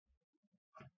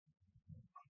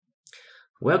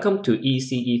Welcome to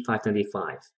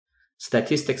ECE595,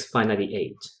 Statistics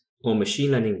 598, or Machine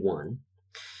Learning 1.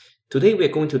 Today we're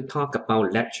going to talk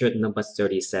about lecture number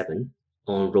 37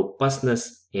 on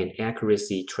robustness and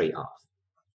accuracy trade-off.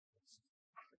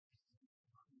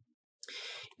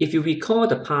 If you recall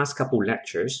the past couple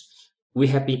lectures, we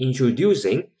have been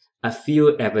introducing a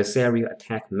few adversarial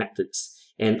attack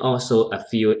methods and also a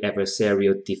few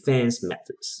adversarial defense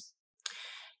methods.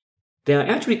 There are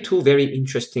actually two very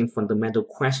interesting fundamental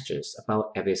questions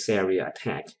about adversarial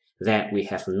attack that we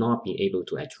have not been able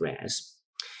to address.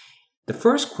 The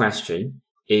first question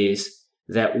is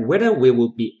that whether we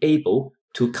will be able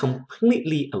to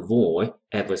completely avoid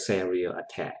adversarial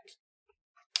attack.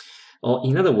 Or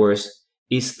in other words,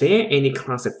 is there any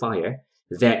classifier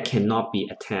that cannot be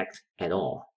attacked at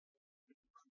all?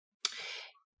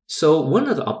 So one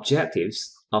of the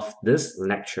objectives of this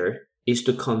lecture is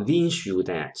to convince you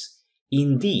that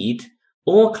indeed,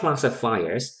 all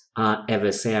classifiers are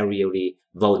adversarially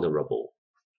vulnerable.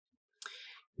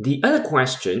 The other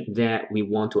question that we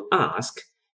want to ask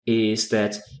is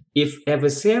that if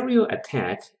adversarial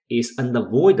attack is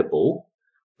unavoidable,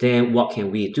 then what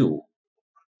can we do?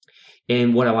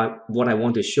 And what I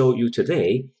want to show you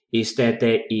today is that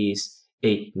there is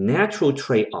a natural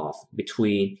trade-off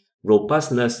between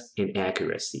robustness and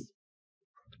accuracy.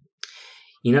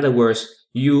 In other words,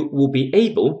 you will be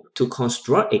able to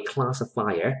construct a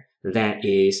classifier that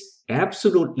is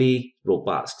absolutely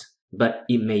robust, but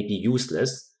it may be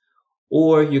useless.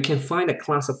 Or you can find a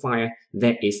classifier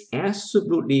that is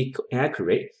absolutely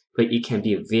accurate, but it can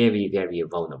be very, very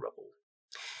vulnerable.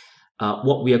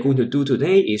 What we are going to do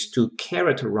today is to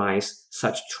characterize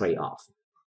such trade-off.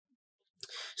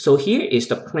 So here is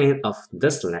the plan of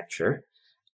this lecture.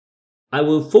 I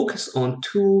will focus on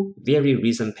two very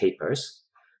recent papers.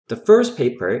 The first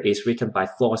paper is written by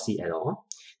Fossey et al.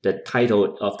 The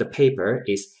title of the paper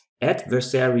is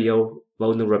Adversarial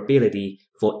Vulnerability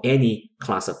for Any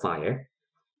Classifier.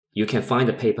 You can find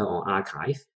the paper on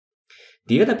arXiv.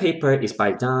 The other paper is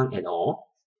by Zhang et al.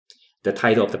 The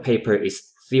title of the paper is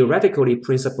Theoretically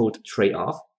Principled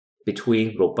Trade-off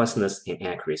Between Robustness and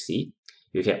Accuracy.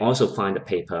 You can also find the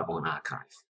paper on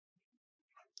arXiv.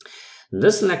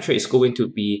 This lecture is going to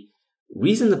be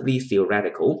reasonably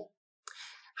theoretical.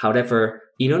 However,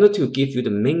 in order to give you the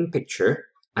main picture,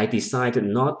 I decided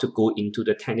not to go into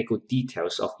the technical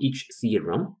details of each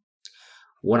theorem.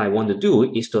 What I want to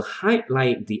do is to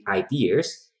highlight the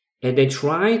ideas and then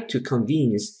try to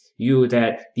convince you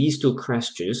that these two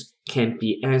questions can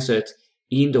be answered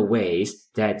in the ways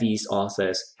that these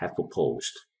authors have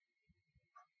proposed.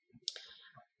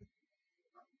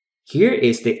 Here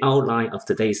is the outline of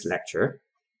today's lecture.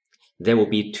 There will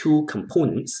be two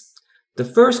components. The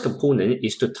first component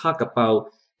is to talk about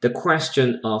the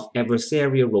question of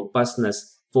adversarial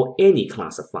robustness for any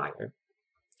classifier.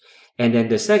 And then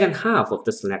the second half of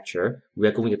this lecture, we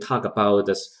are going to talk about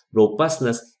this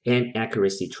robustness and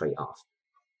accuracy trade-off.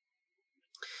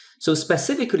 So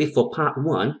specifically for part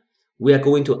one, we are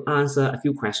going to answer a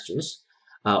few questions.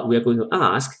 We are going to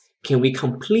ask, can we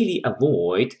completely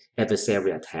avoid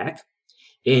adversarial attack?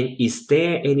 And is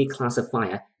there any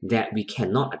classifier that we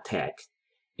cannot attack?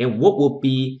 And what will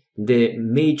be the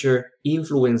major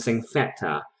influencing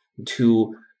factor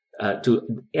to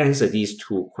answer these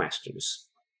two questions?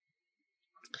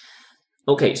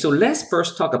 Okay, so let's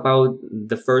first talk about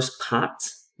the first part,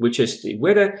 which is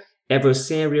whether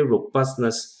adversarial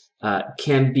robustness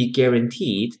can be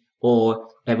guaranteed or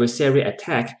adversarial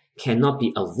attack cannot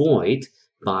be avoided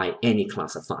by any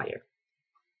classifier.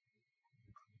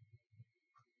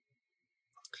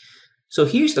 So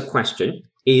here's the question: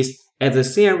 is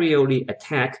adversarially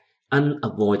attack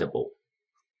unavoidable?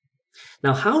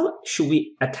 Now, how should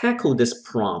we tackle this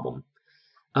problem?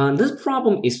 This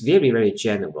problem is very, very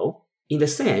general in the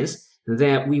sense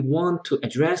that we want to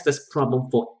address this problem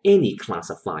for any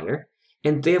classifier,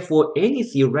 and therefore any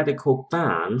theoretical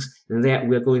bounds that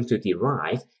we're going to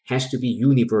derive has to be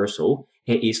universal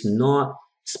and is not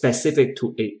specific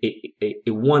to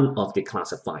one of the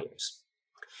classifiers.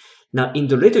 Now, in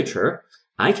the literature,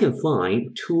 I can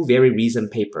find two very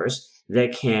recent papers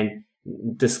that can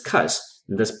discuss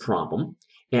this problem,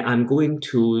 and I'm going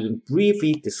to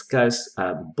briefly discuss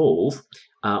both.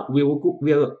 We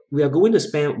are going to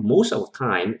spend most of the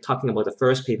time talking about the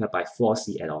first paper by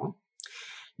Fossey et al.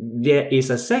 There is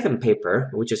a second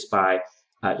paper, which is by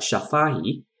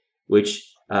Shafahi,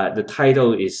 which the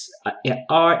title is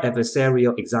Are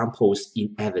Adversarial Examples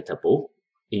Inevitable?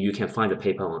 And you can find the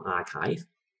paper on arXiv.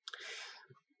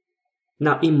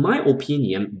 Now, in my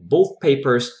opinion, both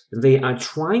papers, they are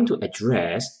trying to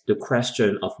address the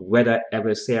question of whether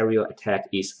adversarial attack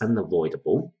is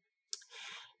unavoidable.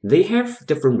 They have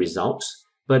different results,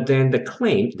 but then the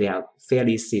claim, they are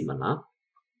fairly similar.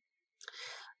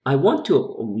 I want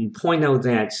to point out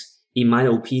that, in my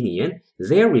opinion,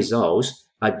 their results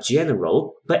are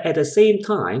general, but at the same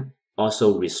time,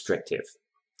 also restrictive.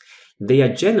 They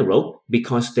are general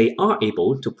because they are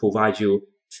able to provide you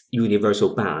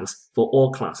universal bounds for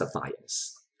all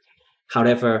classifiers.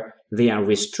 However, they are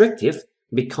restrictive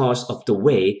because of the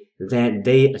way that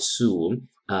they assume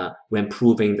when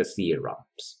proving the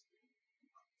theorems.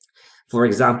 For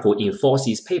example, in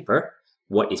Forsey's paper,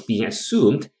 what is being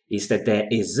assumed is that there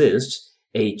exists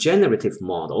a generative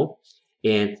model,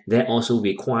 and that also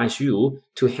requires you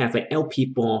to have an LP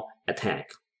ball attack.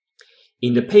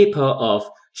 In the paper of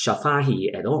Shafahi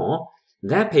et al.,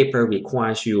 that paper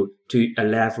requires you to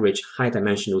leverage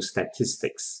high-dimensional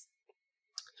statistics.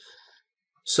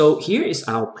 So here is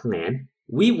our plan.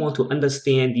 We want to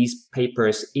understand these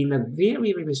papers in a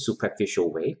very, very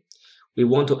superficial way. We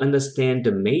want to understand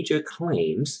the major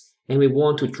claims, and we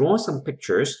want to draw some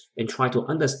pictures and try to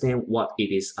understand what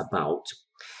it is about.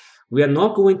 We are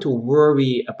not going to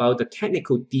worry about the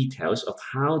technical details of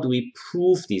how do we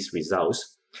prove these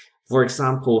results. For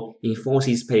example, in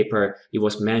Forsey's paper, it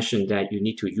was mentioned that you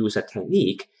need to use a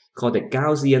technique called the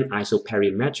Gaussian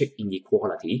isoperimetric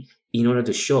inequality in order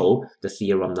to show the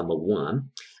theorem number 1.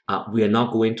 We are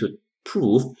not going to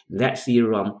prove that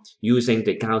theorem using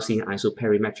the Gaussian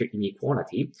isoperimetric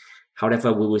inequality.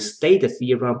 However, we will state the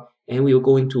theorem and we are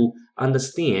going to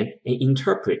understand and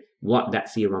interpret what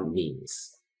that theorem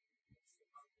means.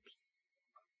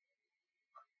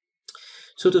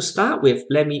 So to start with,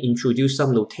 let me introduce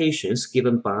some notations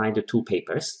given by the two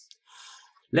papers.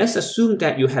 Let's assume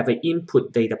that you have an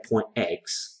input data point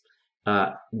X.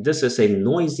 This is a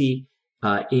noisy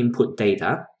input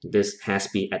data. This has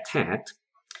been attacked.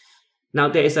 Now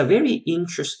there is a very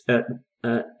interesting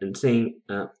thing.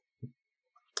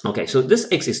 Okay, so this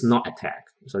X is not attacked.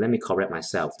 So let me correct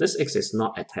myself. This X is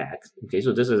not attacked. Okay,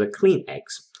 so this is a clean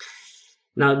X.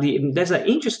 Now there's an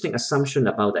interesting assumption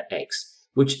about the X,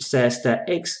 which says that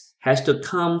X has to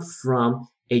come from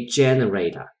a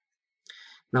generator.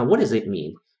 Now, what does it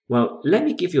mean? Well, let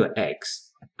me give you an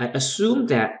X. I assume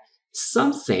that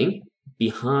something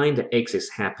behind the X is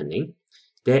happening.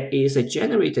 There is a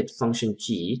generated function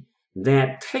G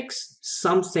that takes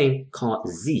something called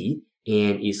Z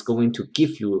and is going to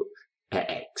give you an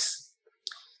X.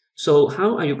 So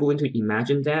how are you going to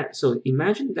imagine that? So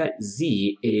imagine that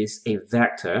Z is a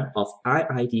vector of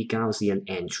IID Gaussian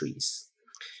entries.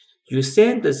 You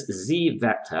send this Z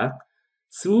vector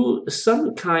through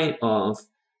some kind of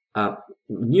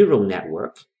neural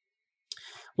network,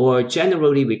 or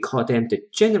generally we call them the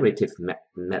generative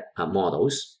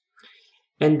models.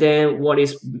 And then what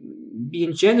is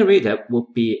being generated will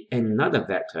be another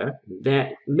vector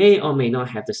that may or may not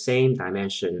have the same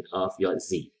dimension of your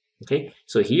Z. Okay,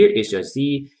 so here is your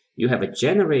Z, you have a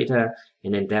generator,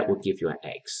 and then that will give you an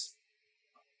X.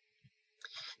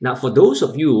 Now, for those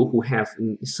of you who have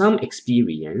some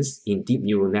experience in deep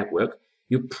neural network,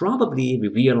 you probably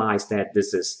realize that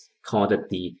this is called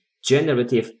the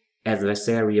generative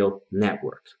adversarial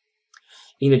network.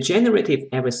 In a generative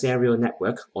adversarial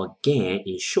network, or GAN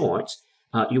in short,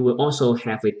 you will also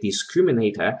have a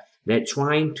discriminator that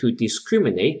trying to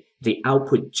discriminate the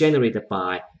output generated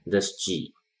by this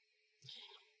G.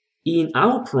 In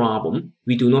our problem,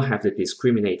 we do not have the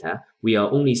discriminator. We are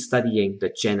only studying the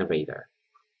generator.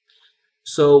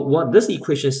 So what this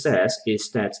equation says is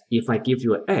that if I give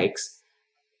you an X,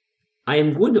 I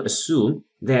am going to assume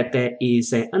that there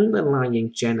is an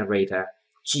underlying generator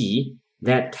G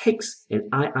that takes an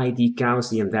IID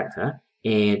Gaussian vector,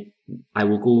 and I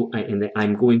will go and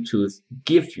I'm going to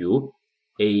give you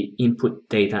a input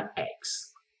data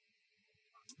X.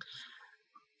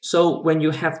 So when you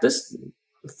have this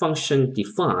function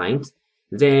defined,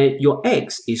 then your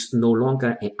X is no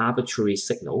longer an arbitrary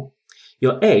signal.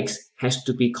 Your X has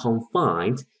to be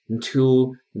confined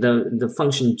to the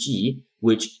function G,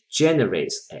 which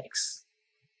generates X.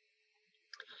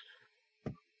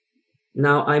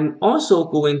 Now, I'm also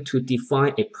going to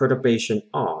define a perturbation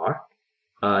R.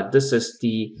 This is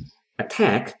the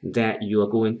attack that you are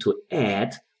going to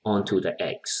add onto the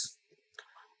X.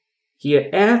 Here,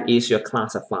 F is your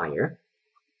classifier.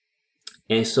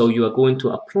 And so you are going to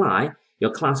apply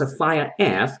your classifier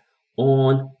F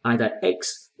on either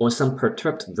X or some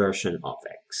perturbed version of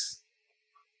X.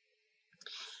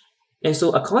 And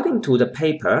so according to the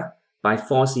paper by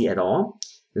Forsey et al.,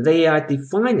 they are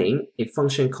defining a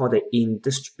function called the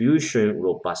in-distribution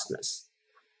robustness.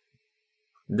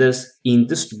 This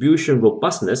in-distribution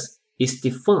robustness is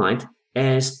defined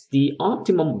as the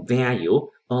optimum value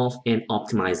of an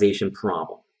optimization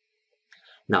problem.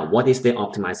 Now, what is the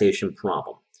optimization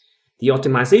problem? The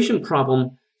optimization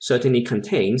problem certainly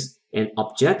contains an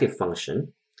objective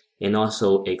function and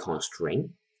also a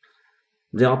constraint.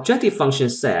 The objective function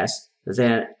says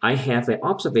that I have an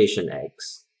observation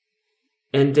X,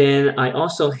 and then I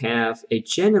also have a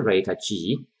generator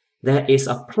G that is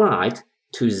applied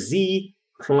to Z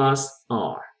plus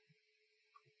R.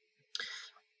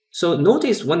 So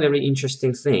notice one very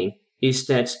interesting thing is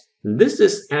that this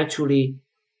is actually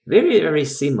very, very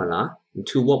similar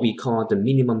to what we call the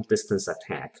minimum distance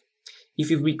attack.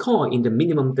 If you recall, in the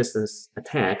minimum distance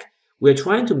attack, we're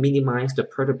trying to minimize the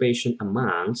perturbation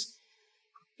amounts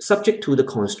subject to the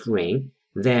constraint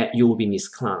that you will be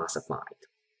misclassified.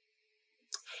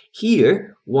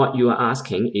 Here, what you are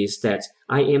asking is that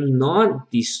I am not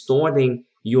distorting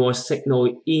your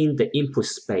signal in the input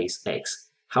space X.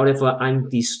 However, I'm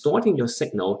distorting your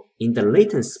signal in the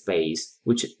latent space,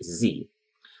 which is Z.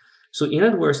 So in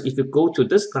other words, if you go to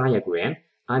this diagram,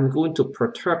 I'm going to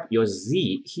perturb your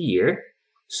Z here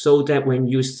so that when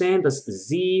you send this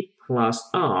Z plus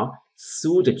R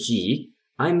through the G,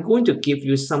 I'm going to give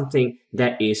you something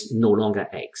that is no longer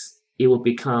X. It will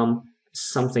become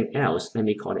something else, let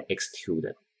me call it X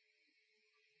tilde.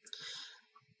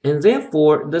 And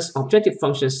therefore, this objective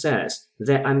function says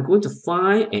that I'm going to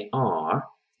find an R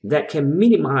that can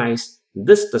minimize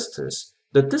this distance.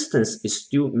 The distance is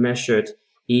still measured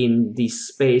in the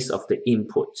space of the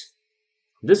input.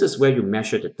 This is where you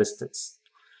measure the distance.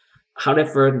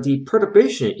 However, the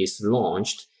perturbation is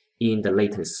launched in the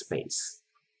latent space.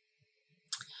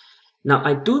 Now,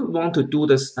 I do want to do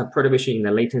this perturbation in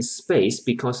the latent space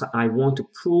because I want to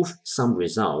prove some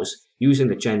results using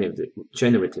the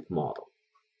generative model.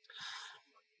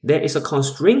 There is a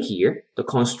constraint here. The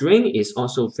constraint is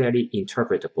also very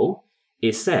interpretable.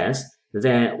 It says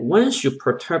that once you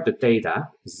perturb the data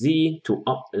Z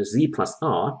plus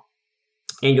R,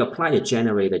 and you apply the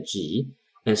generator G,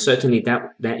 and certainly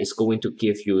that is going to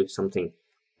give you something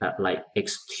like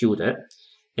X tilde.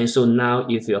 And so now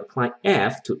if you apply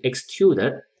F to X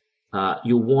tilde,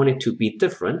 you want it to be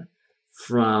different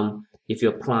from if you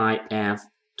apply F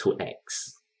to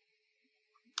X.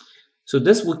 So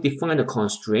this would define the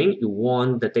constraint. You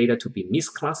want the data to be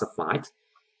misclassified.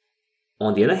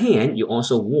 On the other hand, you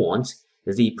also want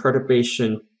the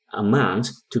perturbation amount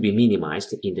to be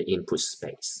minimized in the input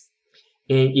space.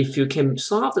 And if you can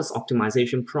solve this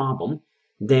optimization problem,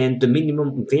 then the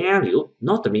minimum value,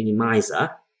 not the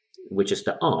minimizer, which is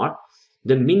the R,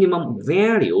 the minimum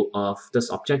value of this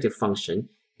objective function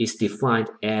is defined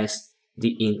as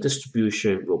the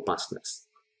in-distribution robustness.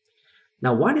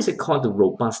 Now, why is it called the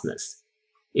robustness?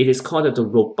 It is called the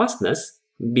robustness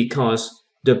because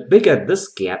the bigger this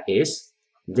gap is,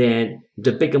 then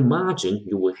the bigger margin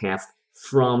you will have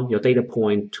from your data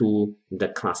point to the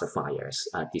classifier's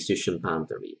decision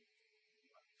boundary.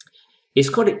 It's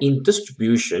called the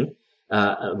in-distribution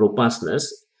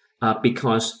robustness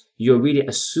because you're really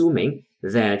assuming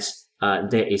that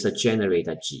there is a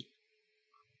generator G.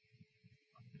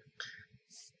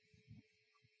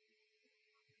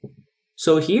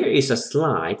 So here is a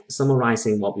slide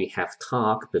summarizing what we have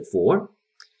talked before.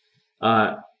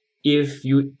 If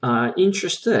you are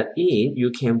interested in, you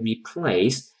can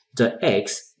replace the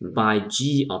X by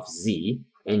G of Z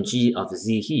and G of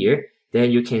Z here. Then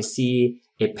you can see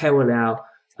a parallel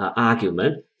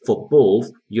argument for both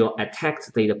your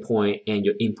attacked data point and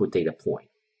your input data point.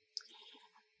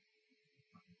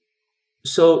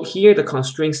 So here the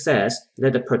constraint says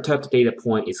that the perturbed data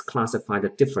point is classified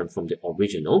different from the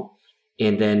original.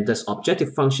 And then this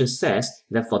objective function says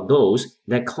that for those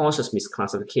that causes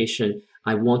misclassification,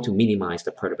 I want to minimize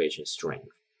the perturbation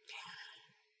strength.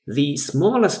 The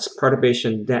smallest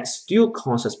perturbation that still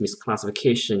causes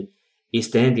misclassification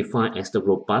is then defined as the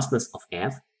robustness of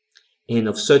F.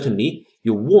 And certainly,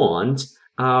 you want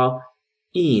our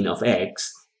in of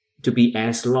X to be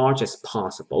as large as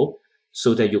possible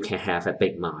so that you can have a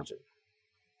big margin.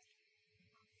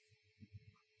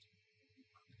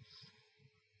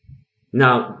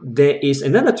 Now, there is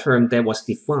another term that was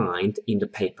defined in the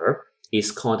paper. It's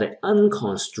called the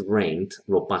unconstrained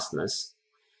robustness.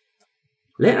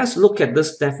 Let us look at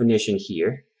this definition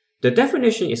here. The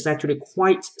definition is actually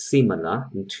quite similar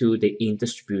to the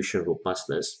in-distribution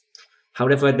robustness.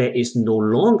 However, there is no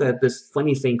longer this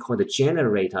funny thing called the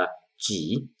generator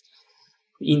G.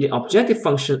 In the objective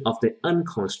function of the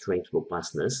unconstrained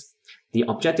robustness, the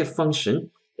objective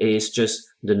function is just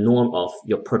the norm of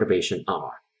your perturbation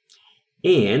R.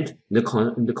 And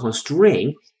the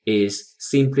constraint is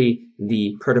simply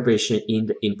the perturbation in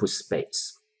the input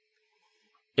space.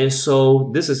 And so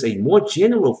this is a more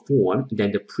general form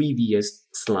than the previous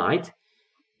slide.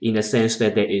 in the sense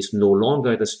that there is no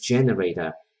longer this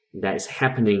generator that is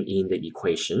happening in the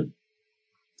equation.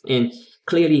 And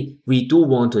clearly, we do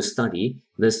want to study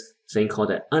this thing called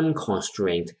the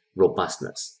unconstrained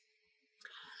robustness.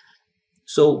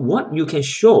 So what you can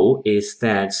show is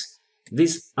that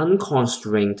this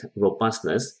unconstrained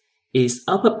robustness is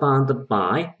upper bounded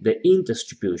by the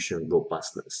in-distribution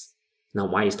robustness. Now,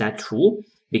 why is that true?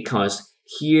 Because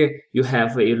here you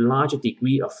have a larger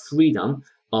degree of freedom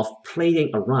of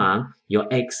playing around your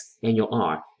X and your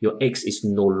R. Your X is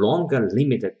no longer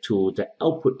limited to the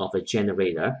output of a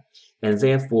generator, and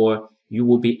therefore you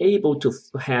will be able to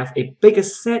have a bigger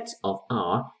set of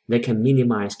R that can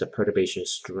minimize the perturbation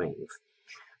strength.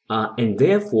 And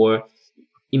therefore,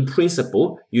 in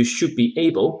principle, you should be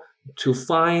able to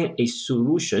find a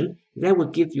solution that will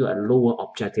give you a lower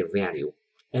objective value.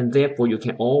 And therefore, you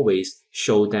can always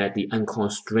show that the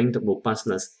unconstrained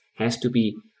robustness has to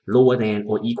be lower than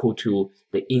or equal to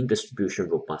the in-distribution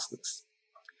robustness.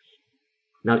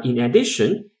 Now, in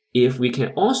addition, if we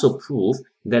can also prove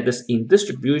that this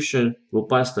in-distribution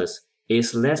robustness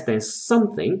is less than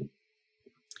something,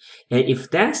 and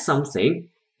if that something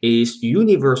is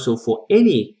universal for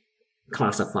any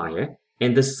classifier,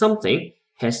 and this something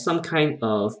has some kind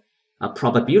of a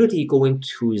probability going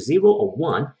to 0 or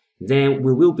 1, then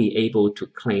we will be able to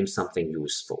claim something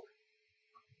useful.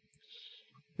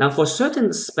 Now, for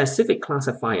certain specific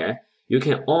classifier, you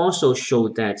can also show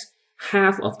that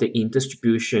half of the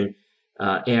in-distribution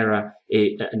error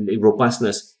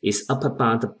robustness is upper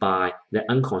bounded by the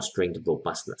unconstrained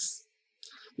robustness.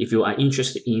 If you are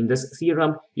interested in this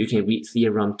theorem, you can read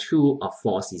theorem 2 of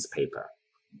Forsey's paper.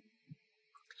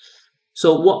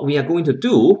 So what we are going to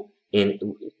do, and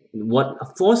what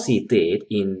Forsey did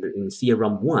in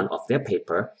theorem 1 of their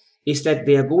paper, is that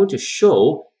they are going to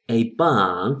show a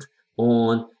bound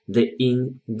on the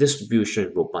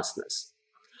in-distribution robustness.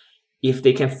 If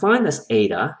they can find this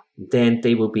eta, then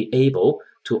they will be able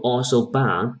to also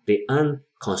bound the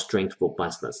unconstrained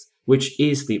robustness, which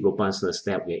is the robustness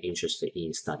that we are interested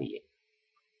in studying.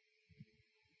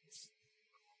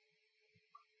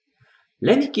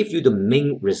 Let me give you the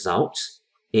main results,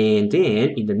 and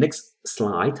then in the next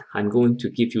slide, I'm going to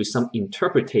give you some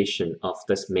interpretation of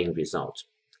this main result.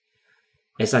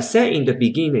 As I said in the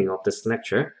beginning of this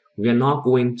lecture, we are not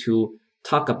going to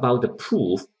talk about the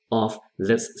proof of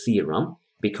this theorem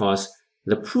because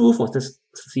the proof of this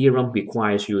theorem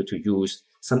requires you to use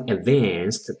some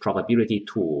advanced probability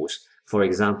tools, for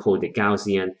example, the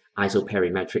Gaussian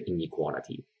isoperimetric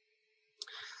inequality.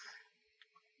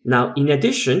 Now, in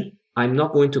addition, I'm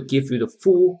not going to give you the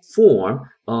full form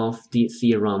of the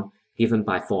theorem given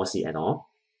by Forsey et al.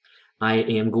 I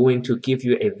am going to give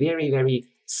you a very, very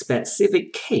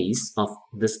specific case of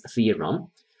this theorem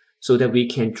so that we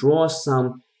can draw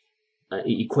some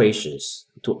equations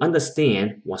to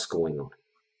understand what's going on.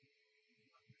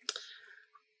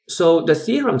 So the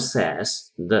theorem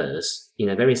says this in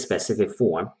a very specific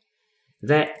form,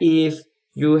 that if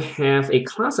you have a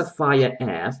classifier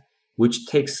F which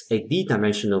takes a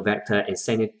d-dimensional vector and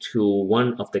send it to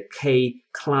one of the k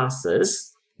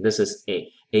classes, this is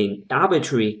an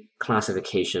arbitrary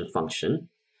classification function,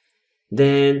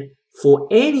 then for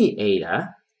any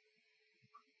eta,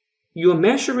 you're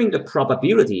measuring the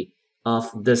probability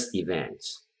of this event.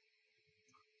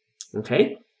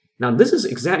 Okay? Now, this is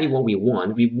exactly what we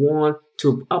want. We want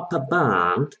to upper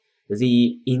bound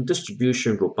the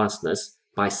in-distribution robustness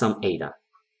by some eta.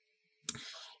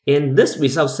 And this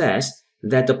result says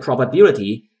that the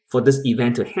probability for this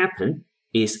event to happen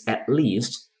is at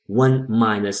least 1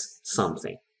 minus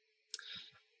something.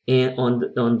 And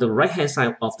on the right-hand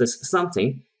side of this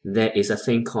something, there is a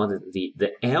thing called the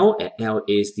L, and L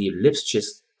is the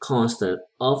Lipschitz constant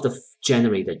of the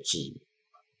generator G.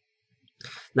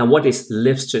 Now, what is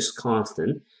Lipschitz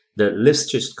constant? The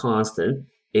Lipschitz constant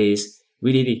is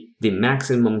really the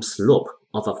maximum slope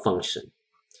of a function.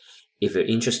 If you're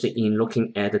interested in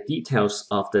looking at the details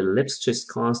of the Lipschitz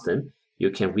constant,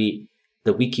 you can read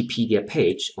the Wikipedia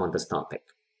page on this topic.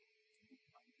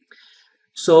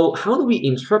 So how do we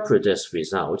interpret this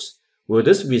result? Well,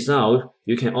 this result,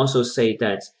 you can also say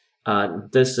that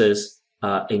this is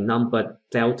a number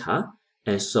delta,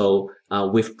 and so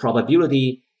with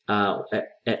probability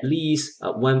at least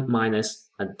 1 minus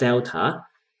a delta,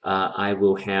 I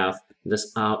will have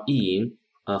this R in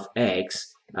of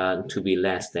X to be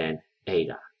less than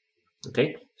eta.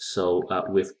 Okay, so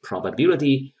with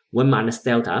probability 1 minus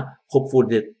delta,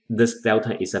 hopefully this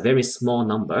delta is a very small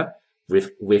number.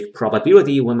 With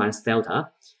probability 1 minus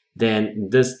delta, then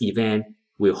this event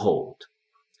will hold.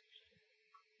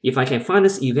 If I can find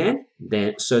this event,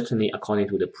 then certainly according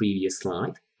to the previous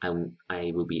slide,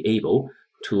 I will be able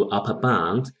to upper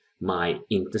bound my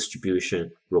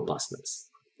in-distribution robustness.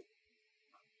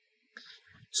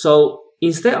 So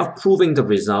instead of proving the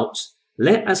results,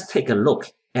 let us take a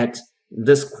look at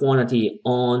this quantity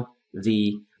on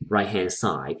the right-hand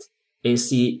side and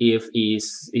see if it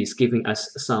is giving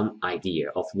us some idea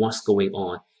of what's going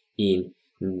on in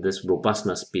this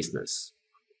robustness business.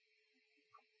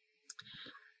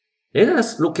 Let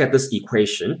us look at this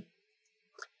equation.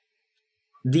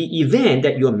 The event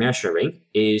that you're measuring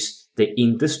is the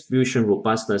in-distribution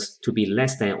robustness to be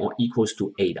less than or equals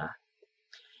to eta.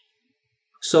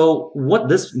 So what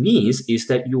this means is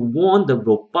that you want the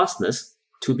robustness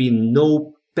to be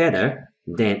no better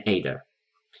than eta.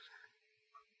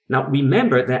 Now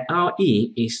remember that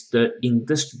Re is the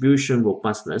in-distribution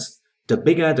robustness. The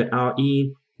bigger the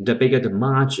Re, the bigger the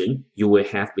margin you will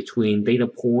have between data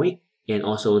point and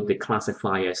also the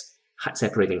classifier's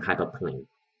separating hyperplane.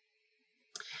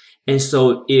 And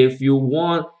so if you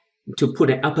want to put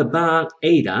an upper bound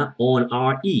eta on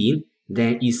Re,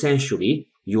 then essentially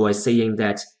you are saying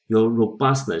that your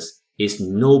robustness is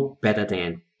no better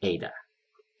than eta.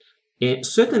 And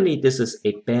certainly this is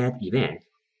a bad event.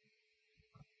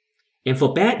 And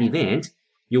for bad event,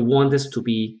 you want this to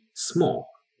be small.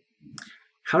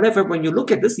 However, when you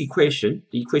look at this equation,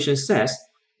 the equation says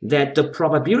that the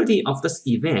probability of this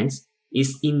event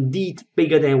is indeed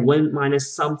bigger than 1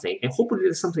 minus something, and hopefully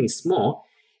this something is small.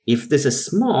 If this is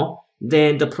small,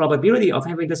 then the probability of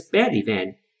having this bad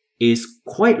event is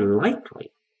quite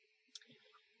likely.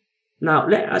 Now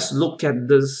let us look at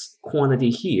this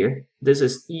quantity here. This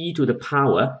is e to the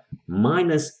power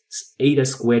minus eta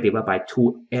squared divided by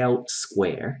 2L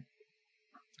squared.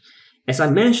 As I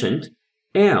mentioned,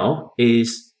 L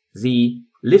is the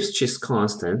Lipschitz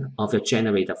constant of your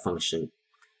generator function.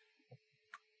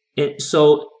 And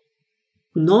so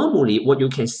normally what you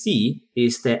can see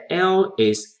is that L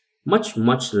is much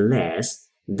less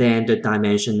than the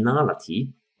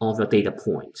dimensionality of your data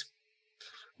point.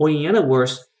 Or in other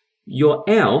words, your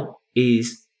L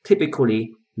is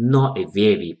typically not a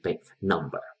very big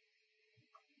number.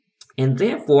 And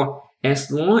therefore,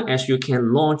 as long as you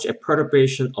can launch a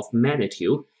perturbation of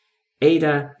magnitude,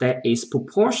 eta that is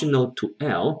proportional to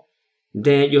L,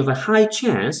 then you have a high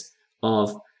chance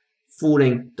of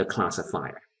fooling the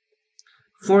classifier.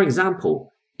 For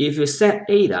example, if you set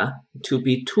eta to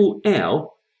be 2L,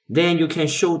 then you can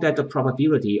show that the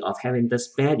probability of having this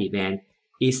bad event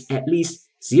is at least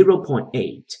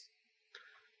 0.8.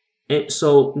 And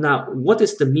so now, what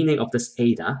is the meaning of this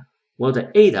eta? Well, the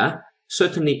eta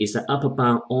certainly is the upper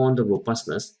bound on the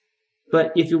robustness.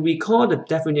 But if you recall the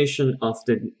definition of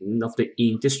the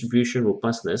in-distribution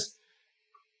robustness,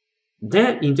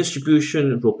 that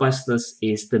in-distribution robustness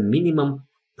is the minimum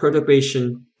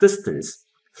perturbation distance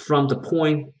from the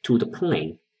point to the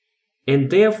plane. And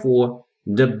therefore,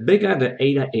 the bigger the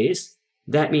eta is,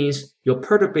 that means your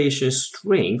perturbation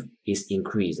strength is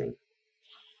increasing.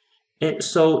 And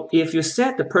so if you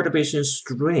set the perturbation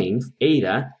strength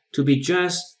eta to be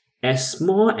just as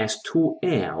small as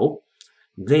 2L,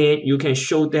 then you can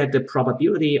show that the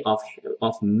probability of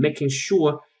making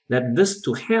sure that this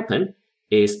to happen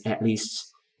is at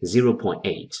least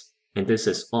 0.8. And this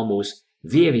is almost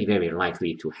very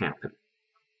likely to happen.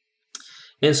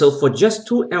 And so for just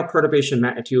 2L perturbation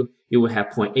magnitude, you will have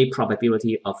 0.8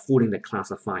 probability of fooling the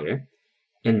classifier.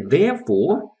 And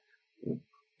therefore,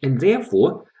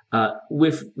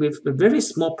 with a very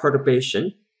small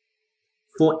perturbation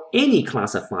for any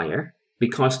classifier,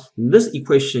 because this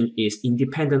equation is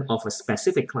independent of a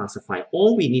specific classifier,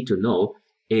 all we need to know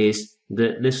is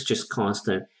the Lipschitz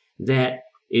constant that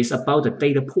is about the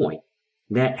data point.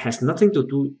 That has nothing to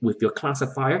do with your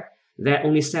classifier. That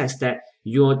only says that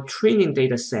your training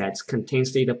data sets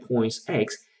contains data points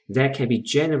X that can be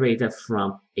generated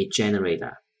from a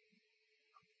generator.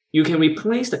 You can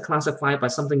replace the classifier by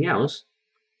something else.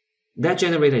 That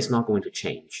generator is not going to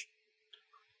change.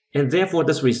 And therefore,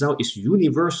 this result is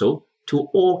universal to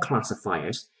all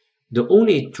classifiers. The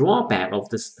only drawback of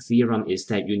this theorem is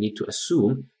that you need to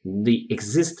assume the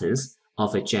existence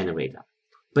of a generator.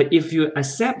 But if you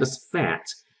accept this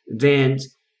fact, then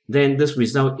this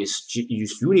result is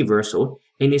universal,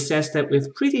 and it says that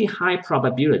with pretty high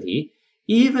probability,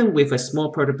 even with a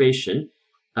small perturbation,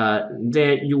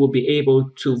 that you will be able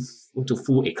to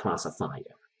fool a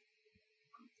classifier.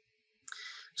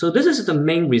 So this is the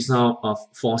main result of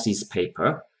Fossey's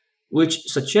paper, which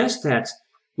suggests that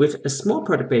with a small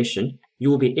perturbation, you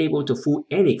will be able to fool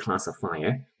any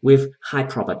classifier with high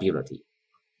probability.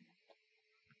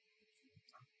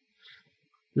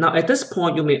 Now, at this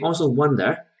point, you may also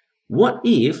wonder, what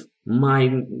if my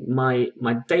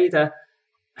data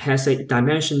has a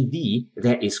dimension d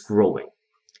that is growing?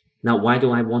 Now, why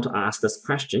do I want to ask this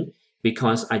question?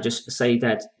 Because I just say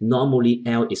that normally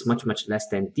L is much, much less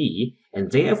than D,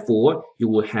 and therefore you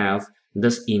will have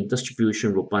this in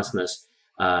distribution robustness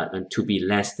to be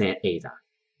less than eta.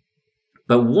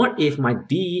 But what if my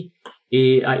D,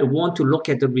 I want to look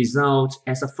at the result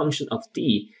as a function of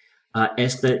D?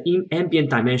 As the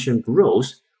ambient dimension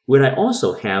grows, will I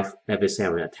also have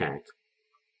adversarial attack?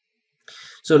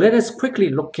 So let us quickly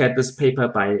look at this paper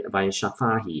by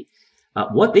Shafahi.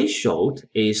 What they showed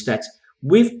is that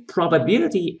with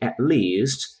probability at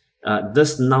least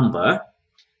this number,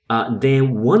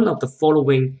 then one of the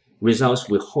following results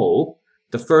will hold.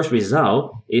 The first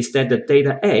result is that the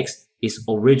data X is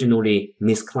originally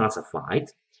misclassified.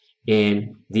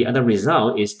 And the other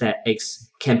result is that X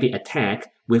can be attacked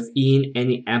within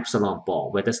any epsilon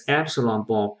ball, where this epsilon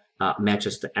ball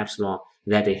matches the epsilon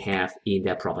that they have in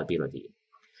their probability.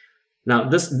 Now,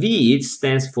 this V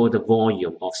stands for the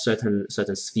volume of certain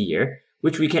sphere,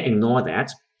 which we can ignore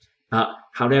that.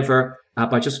 However,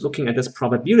 by just looking at this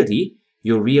probability,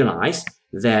 you realize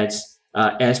that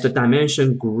as the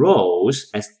dimension grows,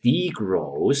 as D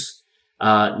grows,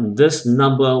 this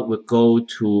number will go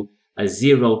to a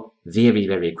 0 very,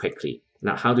 very quickly.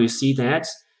 Now, how do you see that?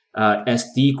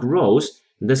 As D grows,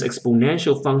 this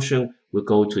exponential function will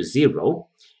go to 0,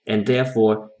 and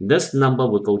therefore this number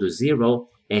will go to 0,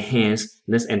 and hence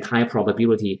this entire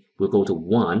probability will go to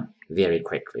 1 very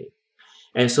quickly.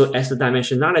 And so as the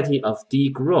dimensionality of D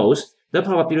grows, the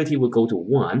probability will go to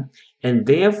 1, and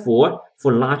therefore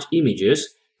for large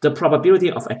images, the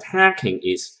probability of attacking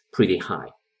is pretty high.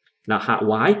 Now,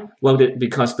 why? Well,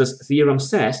 because this theorem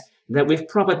says that with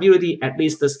probability at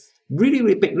least this really,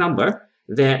 really big number,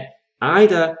 that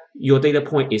either your data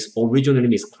point is originally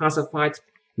misclassified,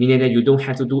 meaning that you don't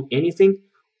have to do anything,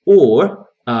 or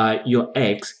your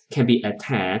X can be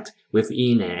attacked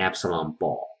within an epsilon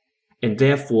ball. And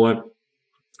therefore,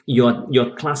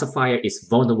 your classifier is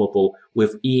vulnerable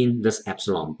within this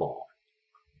epsilon ball.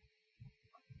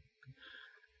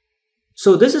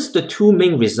 So this is the two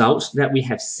main results that we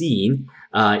have seen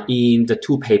in the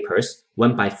two papers,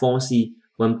 one by Fawzi,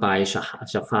 one by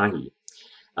Shafahi.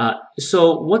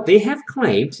 So what they have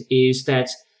claimed is that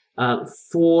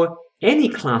for any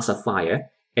classifier,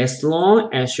 as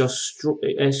long as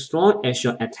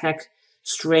your attack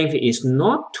strength is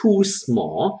not too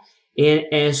small, and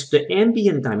as the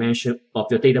ambient dimension of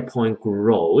your data point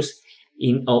grows,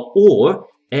 or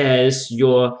as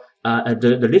your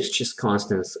the Lipschitz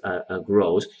constants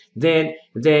grows, then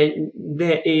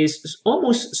there is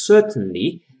almost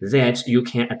certainly that you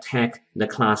can attack the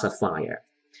classifier.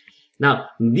 Now,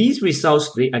 these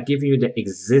results, they are giving you the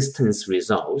existence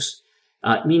results,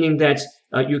 meaning that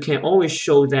you can always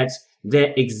show that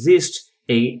there exists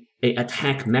a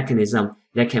attack mechanism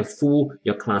that can fool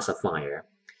your classifier.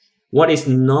 What is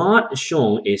not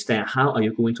shown is that how are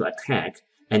you going to attack,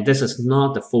 and this is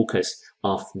not the focus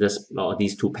of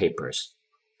these two papers.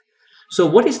 So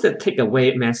what is the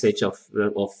takeaway message of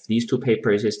these two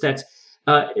papers is that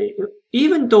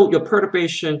even though your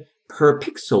perturbation per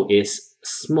pixel is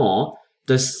small,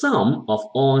 the sum of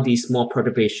all these small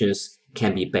perturbations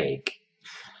can be big.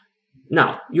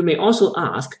 Now, you may also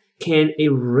ask, can a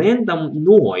random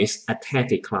noise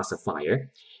attack a classifier?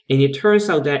 And it turns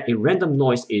out that a random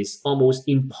noise is almost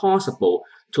impossible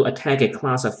to attack a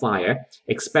classifier,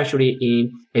 especially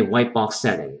in a white box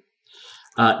setting.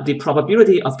 The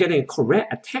probability of getting a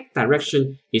correct attack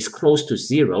direction is close to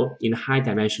 0 in high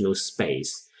dimensional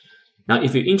space. Now,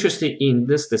 if you're interested in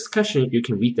this discussion, you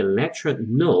can read the lecture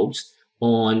notes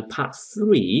on part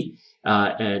 3.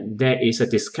 There is a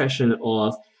discussion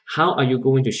of how are you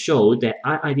going to show that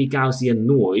IID Gaussian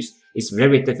noise is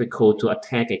very difficult to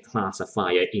attack a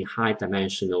classifier in high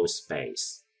dimensional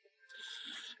space.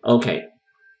 Okay,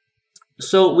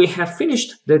 so we have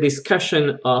finished the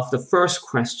discussion of the first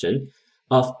question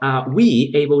of are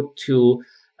we able to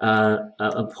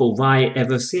provide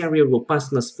adversarial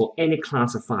robustness for any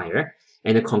classifier,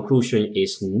 and the conclusion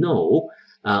is no.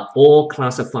 All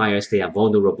classifiers, they are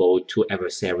vulnerable to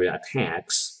adversarial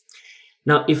attacks.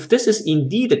 Now, if this is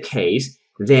indeed the case,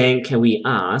 then can we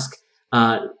ask,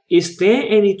 is there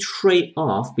any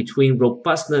trade-off between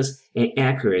robustness and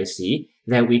accuracy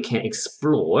that we can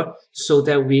explore so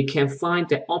that we can find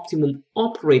the optimum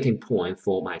operating point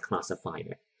for my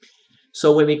classifier?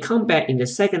 So when we come back in the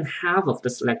second half of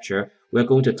this lecture, we're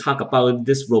going to talk about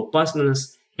this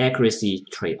robustness accuracy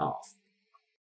trade-off.